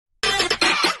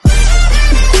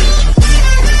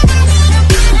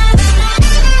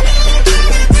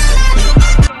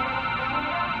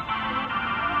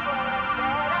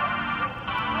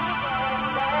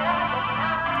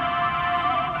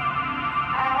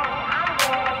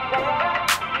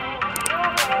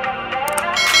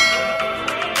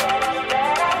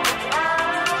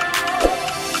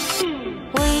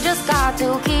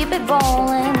keep it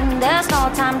rolling. There's no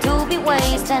time to be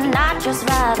wasting. I'd just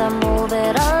rather move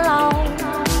it alone.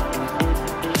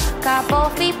 Got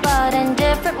both feet but in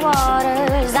different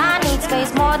waters. I need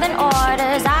space more than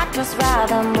orders. I'd just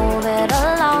rather move it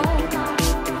alone.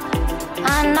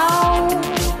 I know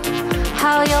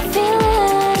how you're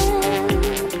feeling,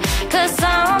 'cause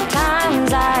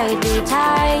sometimes I'd be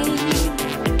tight.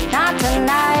 Not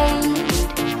tonight.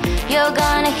 You're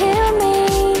gonna hear me,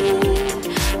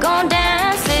 gon'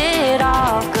 dance it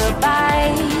off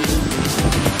goodbye.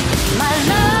 My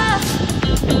love,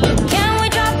 can we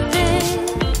drop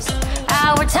this?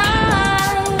 Our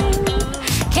time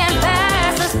can't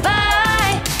pass us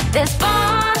by. This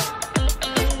bond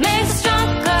makes us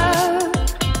stronger,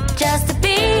 just to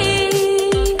be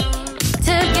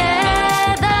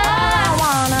together. All I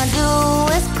wanna do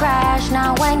is crash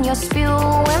now when you're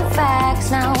spewing facts.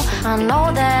 Now I know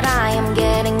that I am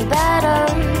getting better.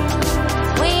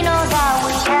 We know that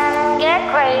we can get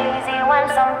crazy when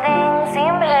some things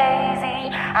seem hazy.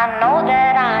 I know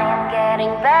that I am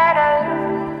getting better.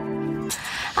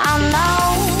 I know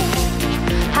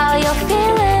how you're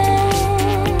feeling,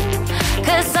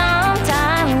 'cause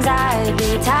sometimes I'd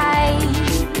be tight.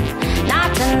 Not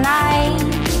tonight.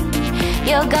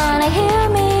 You're gonna hear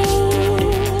me,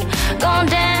 gon'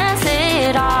 dance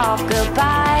it off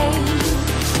goodbye.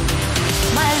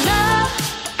 My love,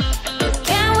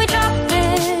 can we drop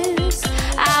this?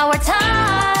 Our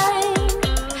time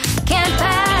can't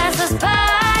pass us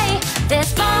by. This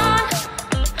bond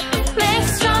makes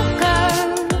us stronger,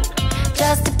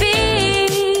 just to be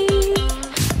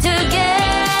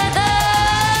together.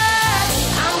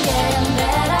 I'm getting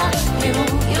better,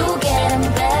 you getting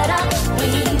better.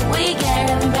 We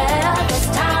getting better this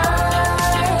time.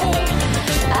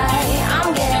 I'm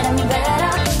getting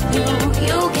better, you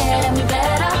getting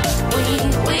better.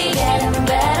 We getting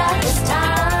better this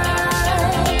time.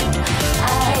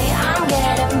 I'm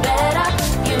getting better,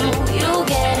 you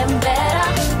getting better.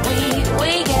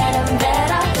 We getting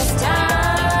better this time.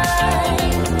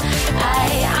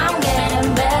 I'm getting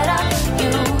better,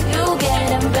 you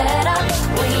getting better.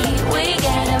 We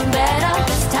getting better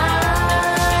this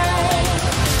time.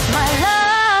 My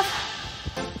love,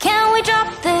 can we drop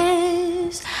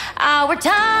this? Our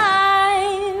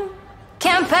time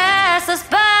can't pass us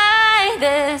by.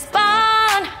 This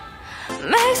bond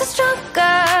makes us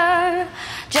stronger,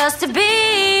 just to be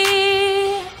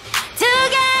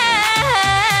together.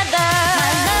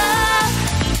 My love,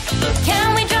 can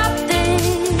we drop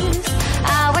this?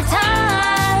 Our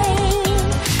time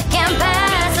can't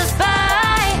pass us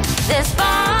by. This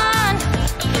bond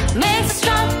makes us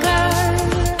stronger,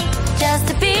 just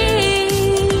to be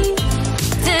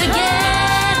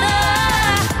together.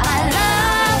 I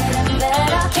love,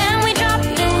 can we drop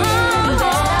this?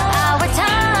 Our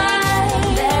time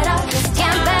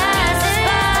can't pass us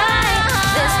by.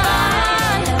 This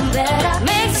bond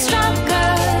makes us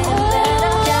stronger,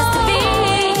 just to be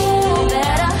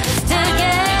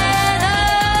together.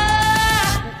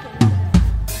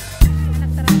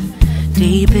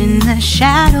 Deep in the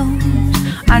shadows,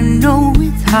 I know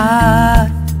it's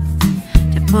hard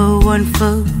to put one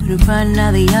foot in front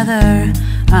of the other.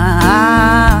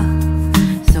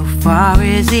 So far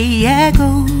as the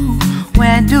echo,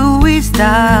 where do we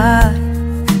start?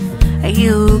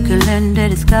 You can learn to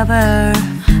discover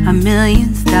a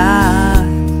million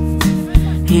stars.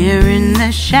 Here in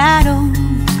the shadows,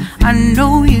 I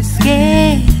know you're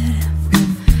scared.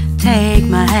 Take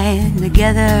my hand,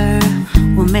 together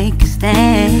we'll make a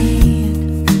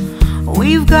stand.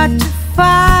 We've got to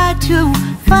fight to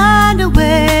find a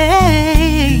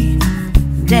way.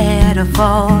 Dare to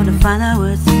fall to find out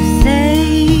what to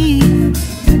say.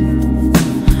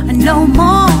 No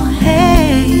more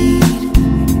hate.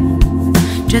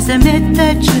 Just admit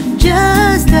that you're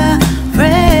just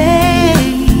afraid.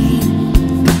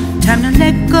 Time to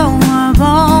let go of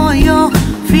all your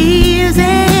fears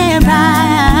and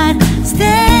pride.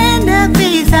 Stand up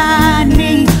beside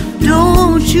me,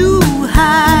 don't you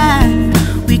hide.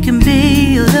 We can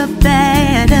build a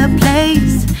better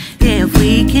place. If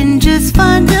we can just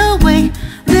find a way,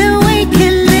 then we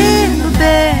can live a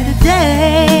better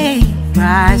day.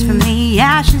 Rise from the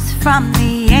ashes, from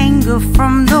the anger,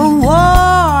 from the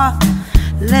war.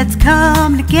 Let's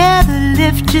come together,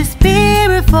 lift your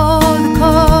spirit for the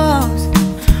cause.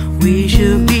 We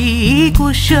should be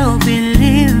equal, should be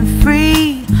living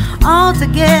free. All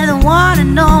together, one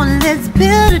and all, let's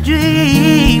build a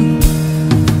dream.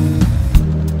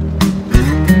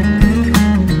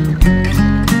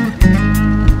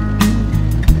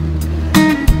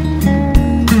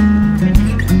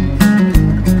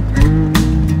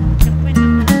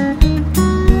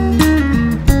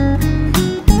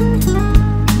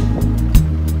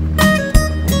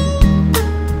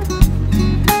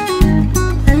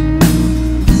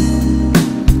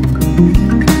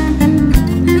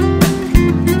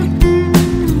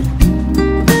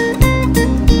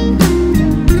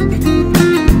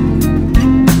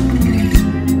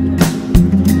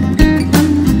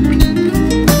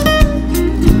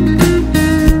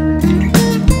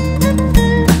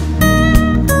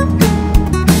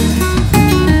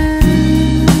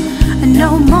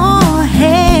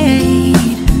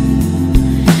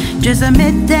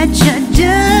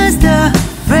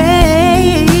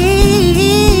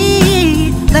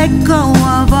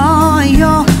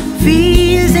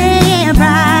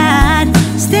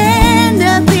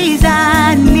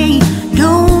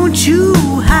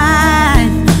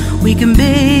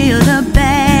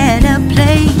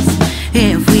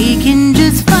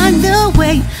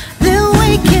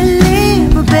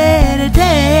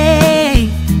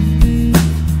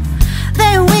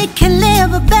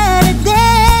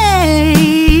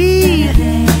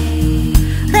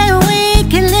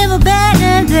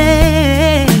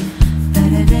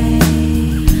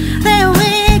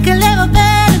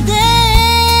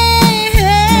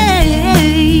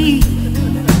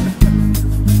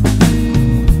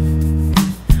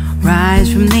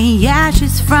 rise from the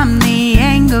ashes, from the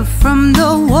anger, from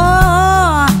the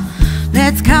war.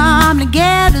 Let's come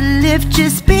together, lift your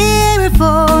spirit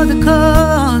for the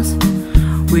cause.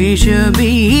 We should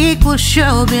be equal,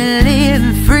 should be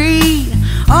living free.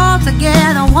 All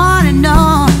together, one and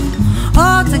all.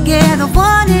 All together,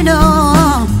 one and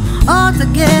all. All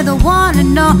together, one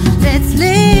and all. Let's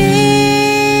live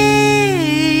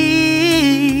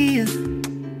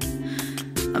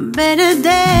a better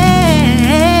day.